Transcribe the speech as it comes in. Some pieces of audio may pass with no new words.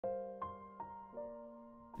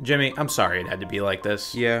Jimmy, I'm sorry it had to be like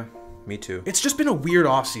this. Yeah, me too. It's just been a weird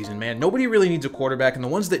offseason, man. Nobody really needs a quarterback, and the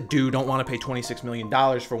ones that do don't want to pay $26 million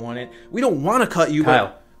for one. And we don't want to cut you,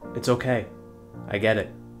 Kyle, it's okay. I get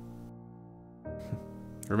it.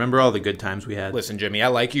 Remember all the good times we had? Listen, Jimmy, I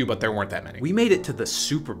like you, but there weren't that many. We made it to the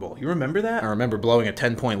Super Bowl. You remember that? I remember blowing a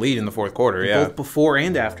 10-point lead in the fourth quarter, yeah. Both before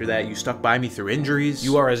and after that, you stuck by me through injuries.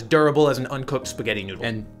 You are as durable as an uncooked spaghetti noodle.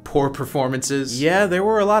 And poor performances. Yeah, there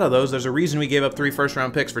were a lot of those. There's a reason we gave up 3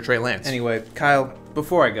 first-round picks for Trey Lance. Anyway, Kyle,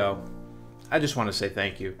 before I go, I just want to say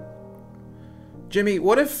thank you. Jimmy,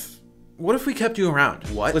 what if we kept you around?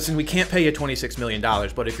 What? Listen, we can't pay you $26 million,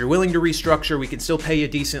 but if you're willing to restructure, we can still pay you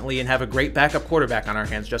decently and have a great backup quarterback on our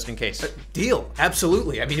hands just in case. Deal.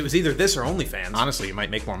 Absolutely. I mean, it was either this or OnlyFans. Honestly, you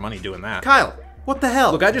might make more money doing that. Kyle, what the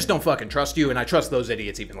hell? Look, I just don't fucking trust you, and I trust those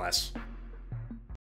idiots even less.